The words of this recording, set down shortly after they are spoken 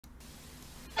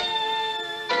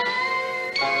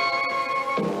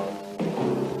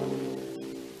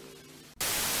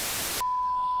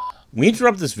We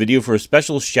interrupt this video for a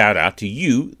special shout out to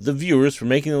you, the viewers, for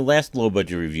making the last low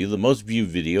budget review the most viewed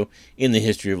video in the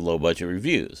history of low budget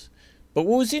reviews. But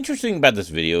what was interesting about this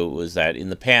video was that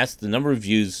in the past, the number of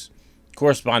views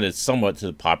corresponded somewhat to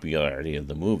the popularity of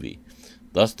the movie.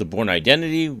 Thus, The Bourne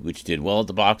Identity, which did well at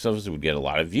the box office, would get a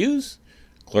lot of views.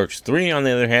 Clerks 3, on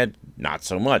the other hand, not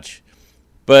so much.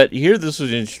 But here this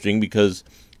was interesting because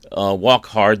Walk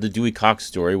Hard, the Dewey Cox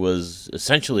story, was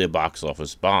essentially a box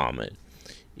office bomb.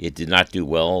 It did not do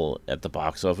well at the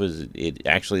box office. It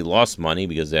actually lost money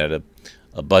because it had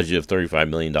a budget of $35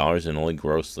 million and only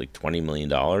grossed like $20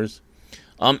 million.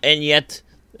 And yet,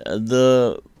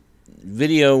 the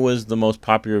video was the most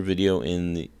popular video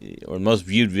or most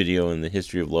viewed video in the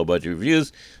history of low budget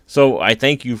reviews. So I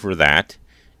thank you for that.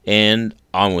 And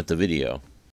on with the video.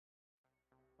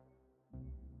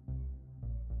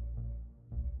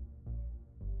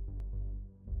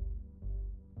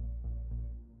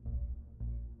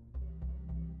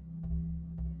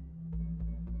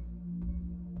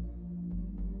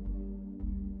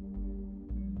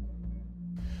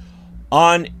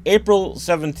 On April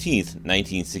 17th,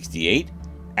 1968,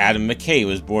 Adam McKay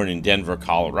was born in Denver,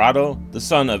 Colorado, the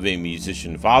son of a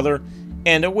musician father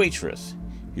and a waitress.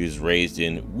 He was raised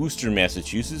in Worcester,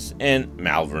 Massachusetts, and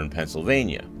Malvern,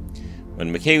 Pennsylvania.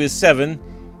 When McKay was 7,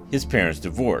 his parents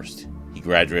divorced. He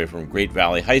graduated from Great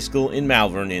Valley High School in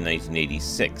Malvern in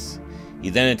 1986. He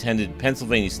then attended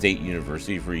Pennsylvania State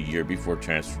University for a year before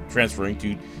transferring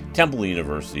to Temple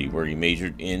University, where he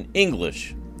majored in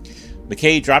English.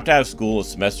 McKay dropped out of school a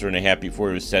semester and a half before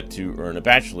he was set to earn a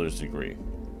bachelor's degree.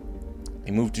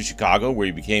 He moved to Chicago, where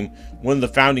he became one of the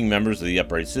founding members of the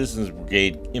Upright Citizens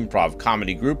Brigade improv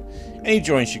comedy group, and he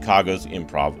joined Chicago's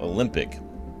Improv Olympic.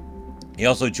 He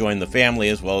also joined the Family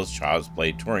as well as Child's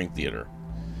Play touring theater.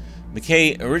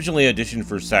 McKay originally auditioned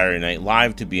for Saturday Night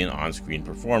Live to be an on-screen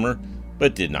performer,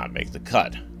 but did not make the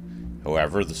cut.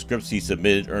 However, the scripts he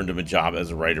submitted earned him a job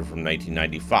as a writer from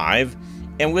 1995,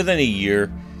 and within a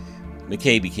year,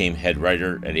 McKay became head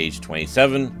writer at age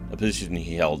 27, a position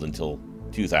he held until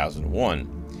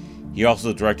 2001. He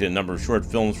also directed a number of short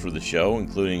films for the show,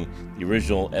 including the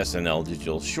original SNL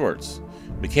digital shorts.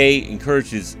 McKay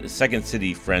encouraged his Second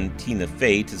City friend Tina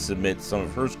Fey to submit some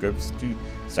of her scripts to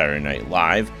Saturday Night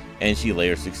Live, and she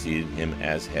later succeeded him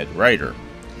as head writer.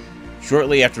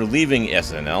 Shortly after leaving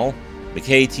SNL,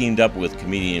 McKay teamed up with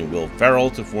comedian Will Ferrell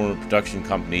to form a production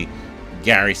company,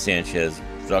 Gary Sanchez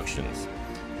Productions.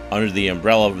 Under the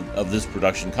umbrella of this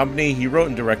production company, he wrote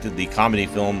and directed the comedy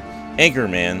film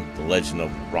Anchorman, The Legend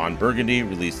of Ron Burgundy,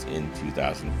 released in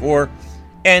 2004,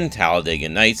 and Talladega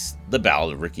Nights, The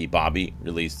Ballad of Ricky Bobby,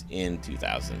 released in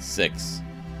 2006.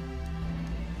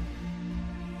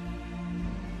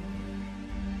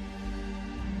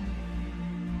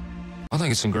 I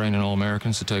think it's ingrained in all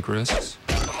Americans to take risks.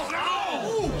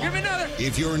 Oh, no! Give me another!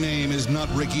 If your name is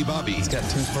not Ricky Bobby, he's got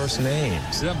 2 first names.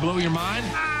 Does that blow your mind?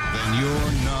 Then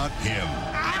you're not him.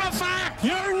 I'm on fire!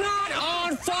 You're not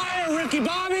on fire, Ricky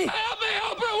Bobby! Help me,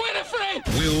 Oprah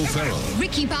Winfrey! Will Ferrell.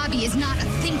 Ricky Bobby is not a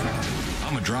thinker.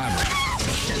 I'm a driver.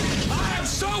 I'm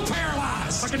so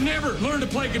paralyzed! I could never learn to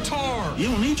play guitar. You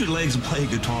don't need your legs to play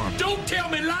guitar. Don't tell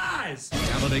me lies!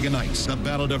 Talladega Nights, The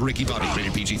Ballad of Ricky Bobby.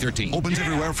 Rated PG-13. Opens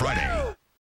everywhere Friday.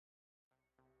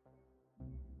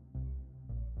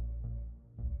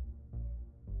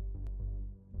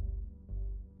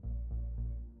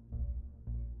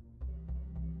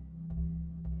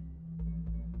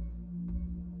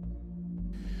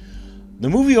 The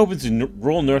movie opens in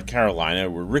rural North Carolina,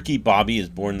 where Ricky Bobby is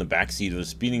born in the backseat of a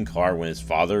speeding car when his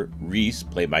father, Reese,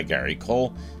 played by Gary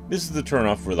Cole, misses the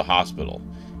turnoff for the hospital.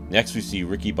 Next, we see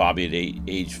Ricky Bobby at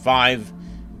age 5,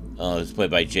 who's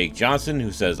played by Jake Johnson,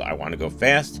 who says, "I want to go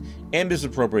fast," and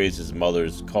misappropriates his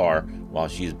mother's car while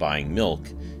she's buying milk.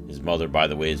 His mother, by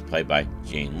the way, is played by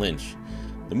Jane Lynch.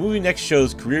 The movie next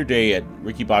shows career day at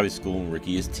Ricky Bobby's school when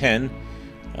Ricky is 10.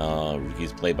 Ricky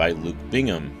is played by Luke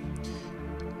Bingham.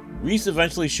 Reese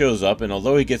eventually shows up, and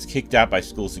although he gets kicked out by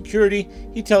school security,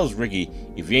 he tells Ricky,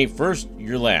 "If you ain't first,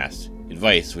 you're last,"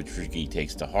 advice which Ricky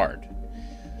takes to heart.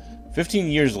 15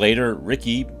 years later,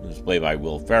 Ricky, who's played by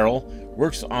Will Ferrell,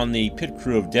 works on the pit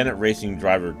crew of Dennett racing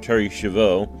driver Terry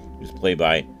Chauveau, who's played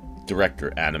by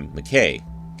director Adam McKay.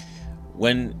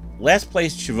 When last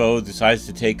place Chauveau decides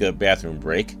to take a bathroom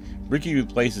break, Ricky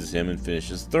replaces him and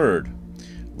finishes third.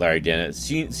 Larry Dennett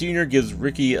Sr. gives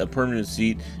Ricky a permanent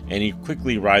seat, and he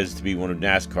quickly rises to be one of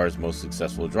NASCAR's most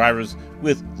successful drivers,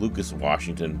 with Lucas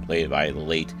Washington, played by the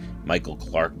late Michael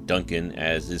Clark Duncan,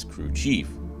 as his crew chief.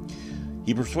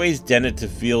 He persuades Dennett to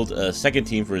field a second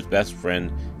team for his best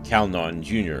friend, Cal Naughton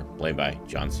Jr., played by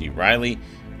John C. Reilly,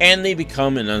 and they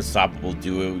become an unstoppable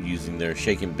duo using their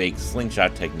shake and bake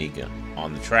slingshot technique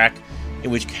on the track, in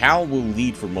which Cal will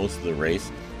lead for most of the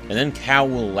race, and then Cal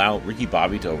will allow Ricky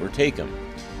Bobby to overtake him.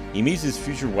 He meets his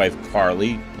future wife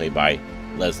Carly, played by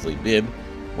Leslie Bibb,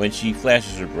 when she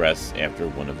flashes her breasts after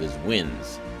one of his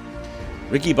wins.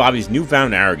 Ricky Bobby's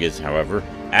newfound arrogance, however,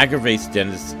 aggravates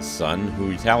Dennis' son,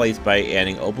 who retaliates by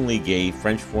adding openly gay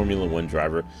French Formula One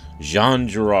driver Jean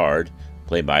Girard,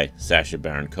 played by Sacha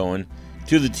Baron Cohen,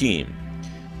 to the team.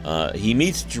 He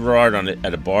meets Girard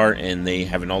at a bar, and they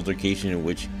have an altercation in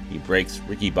which he breaks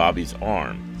Ricky Bobby's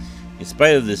arm. In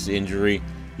spite of this injury,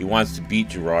 he wants to beat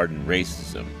Girard and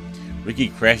races him. Ricky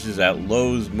crashes at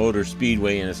Lowe's Motor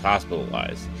Speedway and is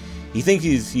hospitalized. He thinks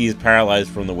he is paralyzed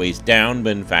from the waist down,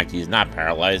 but in fact he is not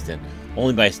paralyzed, and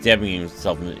only by stabbing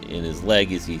himself in his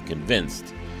leg is he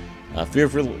convinced.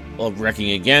 Fearful of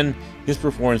wrecking again, his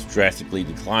performance drastically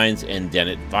declines and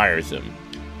Dennett fires him.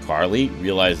 Carly,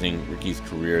 realizing Ricky's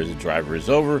career as a driver is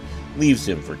over, leaves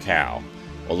him for Cal.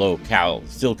 Although Cal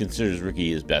still considers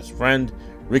Ricky his best friend,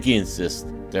 Ricky insists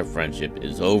their friendship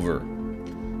is over.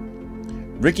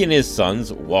 Ricky and his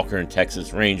sons, Walker and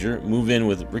Texas Ranger, move in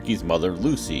with Ricky's mother,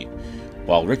 Lucy.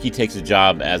 While Ricky takes a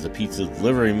job as a pizza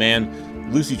delivery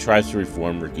man, Lucy tries to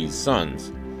reform Ricky's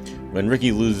sons. When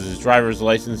Ricky loses his driver's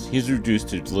license, he's reduced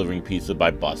to delivering pizza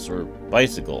by bus or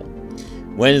bicycle.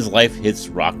 When his life hits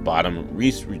rock bottom,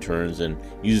 Reese returns and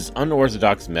uses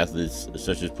unorthodox methods,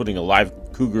 such as putting a live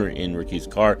cougar in Ricky's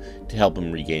car to help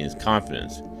him regain his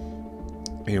confidence.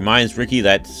 He reminds Ricky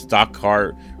that stock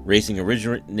car racing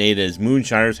originated as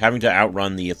moonshiners having to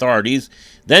outrun the authorities,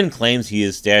 then claims he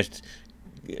has stashed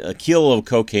a kilo of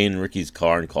cocaine in Ricky's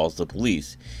car and calls the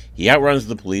police. He outruns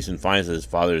the police and finds that his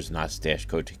father has not stashed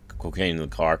cocaine in the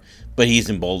car, but he's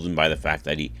emboldened by the fact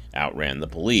that he outran the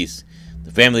police.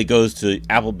 The family goes to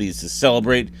Applebee's to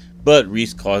celebrate, but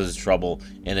Reese causes trouble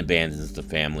and abandons the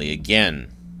family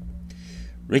again.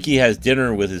 Ricky has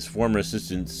dinner with his former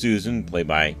assistant Susan, played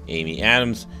by Amy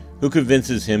Adams, who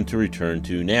convinces him to return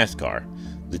to NASCAR.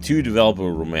 The two develop a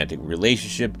romantic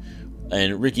relationship,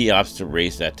 and Ricky opts to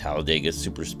race at Talladega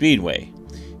Superspeedway.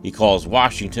 He calls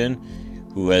Washington,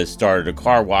 who has started a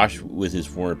car wash with his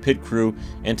former pit crew,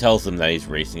 and tells them that he's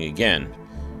racing again.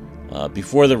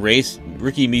 Before the race,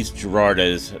 Ricky meets Girard at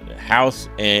his house,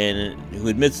 and who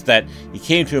admits that he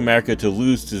came to America to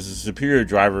lose to the superior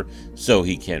driver so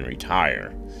he can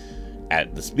retire.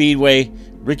 At the Speedway,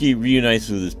 Ricky reunites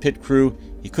with his pit crew.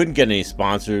 He couldn't get any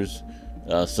sponsors,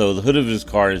 so the hood of his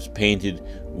car is painted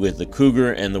with the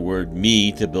cougar and the word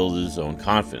 "me" to build his own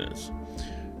confidence.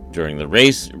 During the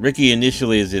race, Ricky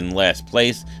initially is in last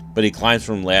place, but he climbs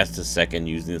from last to second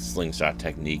using the slingshot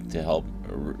technique to help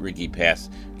Ricky pass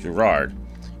Girard.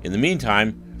 In the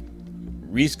meantime,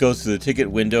 Reese goes to the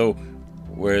ticket window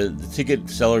where the ticket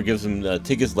seller gives him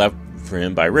tickets left for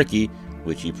him by Ricky,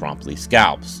 which he promptly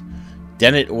scalps.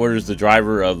 Dennett orders the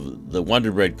driver of the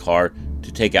Wonder Bread car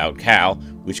to take out Cal,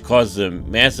 which causes a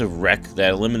massive wreck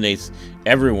that eliminates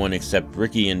everyone except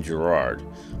Ricky and Girard.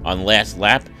 On the last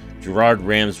lap, Girard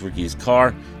rams Ricky's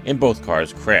car, and both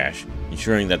cars crash,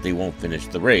 ensuring that they won't finish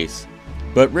the race.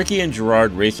 But Ricky and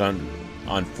Girard race on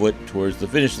foot towards the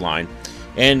finish line,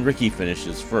 and Ricky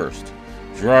finishes first.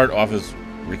 Girard offers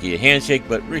Ricky a handshake,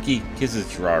 but Ricky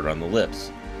kisses Girard on the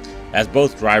lips. As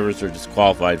both drivers are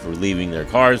disqualified for leaving their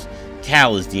cars,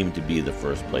 Cal is deemed to be the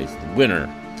first place winner.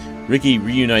 Ricky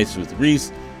reunites with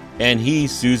Reese, and he,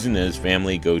 Susan, and his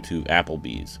family go to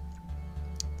Applebee's.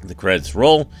 The credits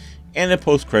roll, and in a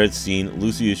post-credits scene,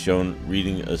 Lucy is shown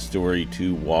reading a story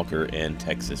to Walker and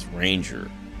Texas Ranger.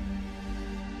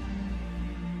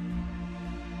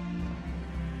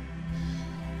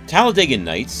 Talladega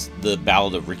Nights, The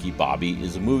Ballad of Ricky Bobby,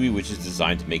 is a movie which is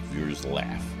designed to make viewers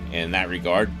laugh, and in that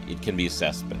regard, it can be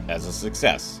assessed as a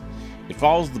success. It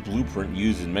follows the blueprint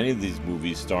used in many of these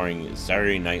movies starring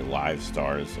Saturday Night Live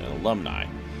stars and alumni.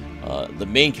 The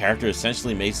main character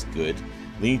essentially makes good,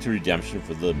 leading to redemption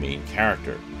for the main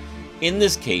character. In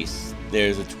this case,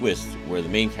 there's a twist where the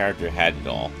main character had it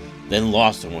all, then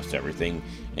lost almost everything,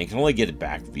 and can only get it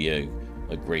back via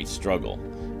a great struggle.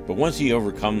 But once he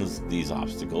overcomes these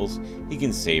obstacles, he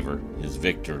can savor his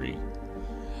victory.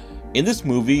 In this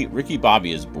movie, Ricky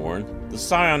Bobby is born, the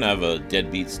scion of a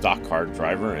deadbeat stock car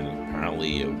driver and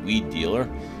apparently a weed dealer,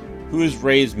 who is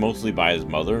raised mostly by his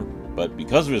mother, but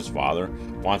because of his father,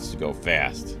 wants to go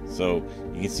fast. So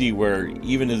you can see where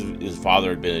even his father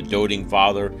had been a doting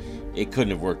father, it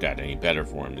couldn't have worked out any better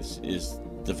for him.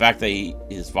 The fact that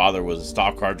his father was a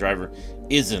stock car driver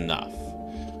is enough.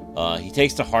 He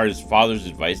takes to heart his father's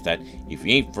advice that if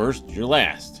you ain't first, you're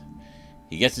last.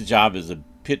 He gets a job as a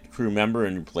pit crew member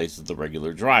and replaces the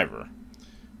regular driver.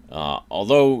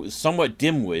 Although somewhat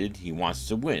dim-witted, he wants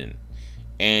to win,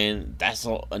 and that's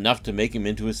enough to make him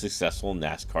into a successful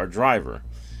NASCAR driver.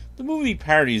 The movie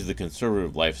parodies the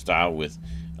conservative lifestyle with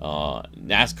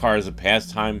NASCAR as a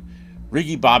pastime,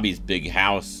 Ricky Bobby's big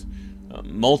house,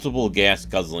 multiple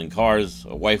gas-guzzling cars,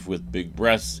 a wife with big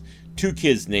breasts, 2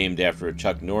 kids named after a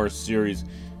Chuck Norris series,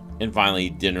 and finally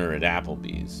dinner at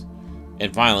Applebee's.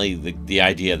 And finally, the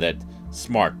idea that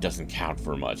smart doesn't count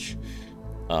for much.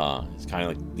 It's kind of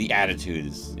like the attitude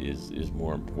is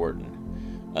more important.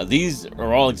 These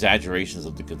are all exaggerations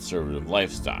of the conservative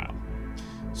lifestyle.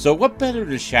 So what better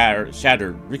to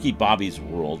shatter Ricky Bobby's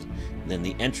world than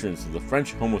the entrance of the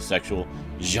French homosexual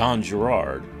Jean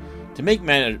Girard? To make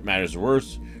matters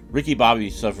worse, Ricky Bobby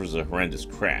suffers a horrendous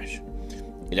crash.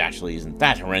 It actually isn't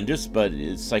that horrendous, but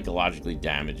it psychologically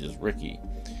damages Ricky,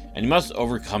 and he must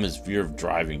overcome his fear of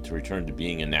driving to return to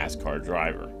being a NASCAR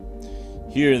driver.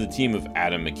 Here, the team of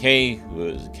Adam McKay, who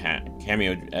is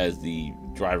cameoed as the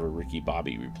driver Ricky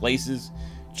Bobby replaces,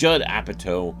 Judd,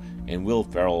 Apatow, and Will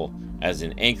Ferrell as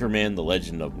an anchorman, the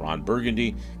legend of Ron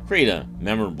Burgundy, create a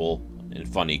memorable and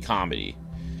funny comedy.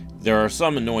 There are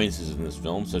some annoyances in this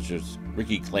film, such as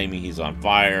Ricky claiming he's on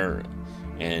fire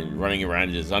and running around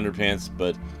in his underpants,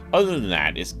 but other than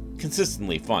that, it's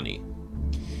consistently funny.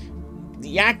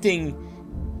 The acting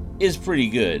is pretty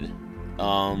good.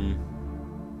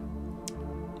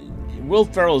 Will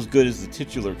Ferrell is good as the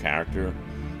titular character,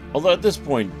 although at this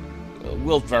point,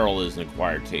 Will Ferrell is an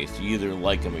acquired taste. You either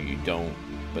like him or you don't,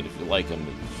 but if you like him,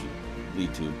 it should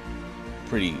lead to a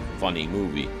pretty funny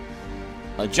movie.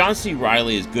 John C.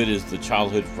 Reilly is good as the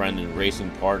childhood friend and racing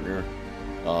partner,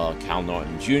 Cal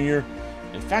Naughton Jr.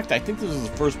 In fact, I think this is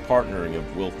the first partnering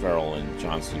of Will Ferrell and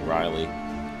John C. Reilly.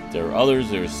 There are others.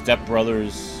 There's Step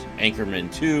Brothers,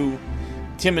 Anchorman 2,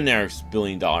 Tim and Eric's $1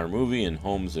 billion movie, and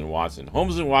Holmes and Watson.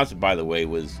 Holmes and Watson, by the way,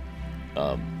 was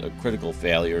a critical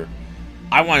failure.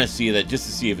 I want to see that just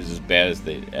to see if it's as bad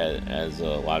as a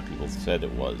lot of people said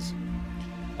it was.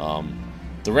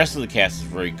 The rest of the cast is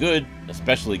very good,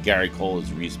 especially Gary Cole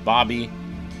as Reese Bobby,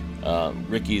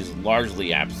 Ricky's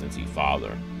largely absentee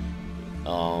father.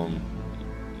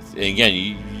 Again,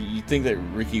 you think that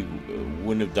Ricky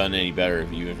wouldn't have done any better if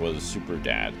he even was a super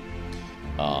dad.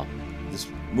 This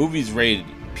movie's rated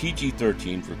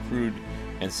PG-13 for crude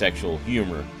and sexual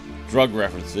humor, drug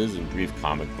references, and brief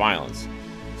comic violence.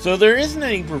 So there isn't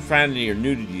any profanity or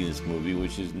nudity in this movie,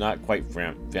 which is not quite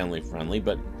family friendly,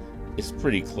 but it's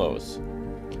pretty close.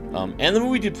 And the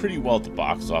movie did pretty well at the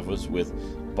box office, with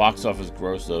box office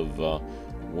gross of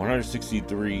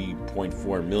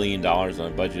 $163.4 million on a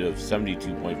budget of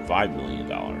 $72.5 million.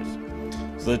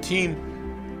 So the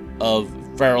team of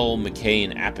Ferrell, McKay,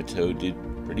 and Apatow did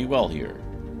pretty well here.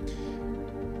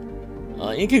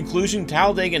 In conclusion,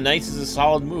 Talladega Nights is a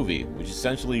solid movie, which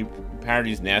essentially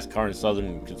parodies NASCAR and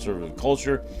Southern conservative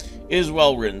culture. It is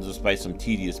well written despite some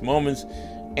tedious moments,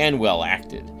 and well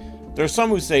acted. There are some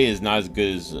who say it is not as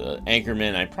good as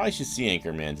Anchorman. I probably should see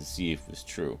Anchorman to see if it's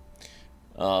true.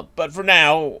 But for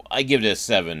now, I give it a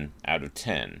 7 out of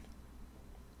 10.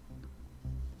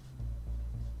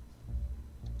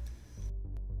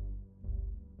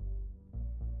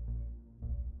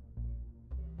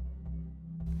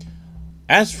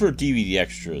 As for DVD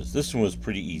extras, this one was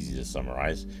pretty easy to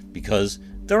summarize, because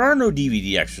there are no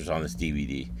DVD extras on this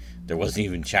DVD. There wasn't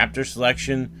even chapter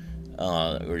selection,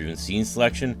 or even scene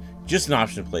selection, just an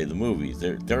option to play the movies.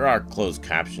 There are closed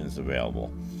captions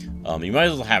available. You might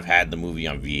as well have had the movie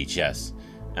on VHS.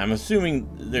 I'm assuming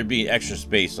there'd be extra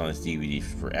space on this DVD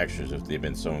for extras if they've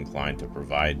been so inclined to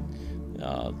provide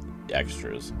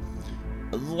extras.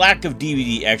 The lack of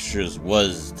DVD extras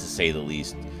was, to say the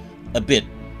least, a bit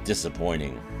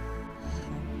disappointing.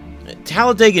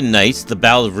 Talladega Nights, The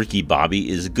Ballad of Ricky Bobby,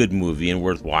 is a good movie and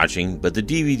worth watching, but the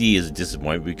DVD is a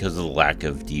disappointment because of the lack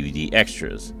of DVD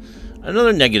extras.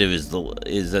 Another negative is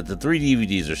that the 3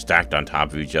 DVDs are stacked on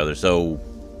top of each other, so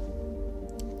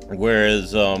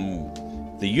whereas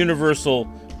the Universal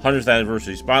 100th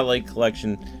Anniversary Spotlight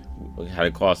Collection had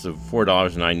a cost of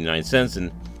 $4.99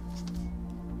 and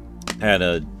had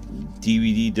a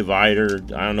DVD divider.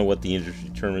 I don't know what the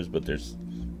industry term is, but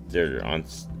they're on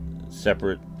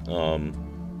separate. The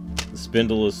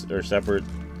spindle are separate.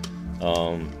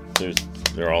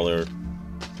 They're all there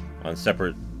on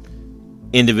separate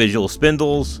individual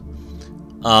spindles.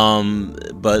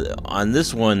 But on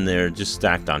this one, they're just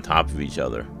stacked on top of each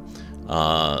other.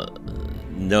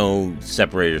 No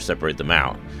separator to separate them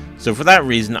out. So for that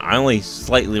reason, I only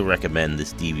slightly recommend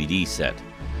this DVD set.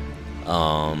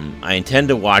 I intend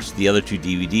to watch the other 2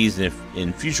 DVDs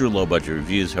in future low-budget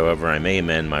reviews. However, I may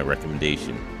amend my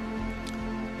recommendation.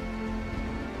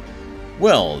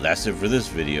 Well, that's it for this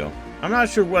video. I'm not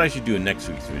sure what I should do in next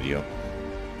week's video.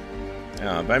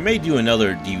 But I may do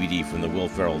another DVD from the Will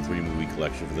Ferrell 3-movie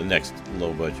collection for the next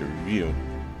low-budget review.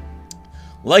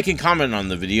 Like and comment on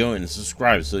the video and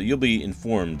subscribe so you'll be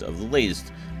informed of the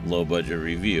latest low-budget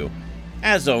review.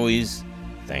 As always,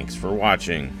 thanks for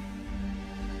watching.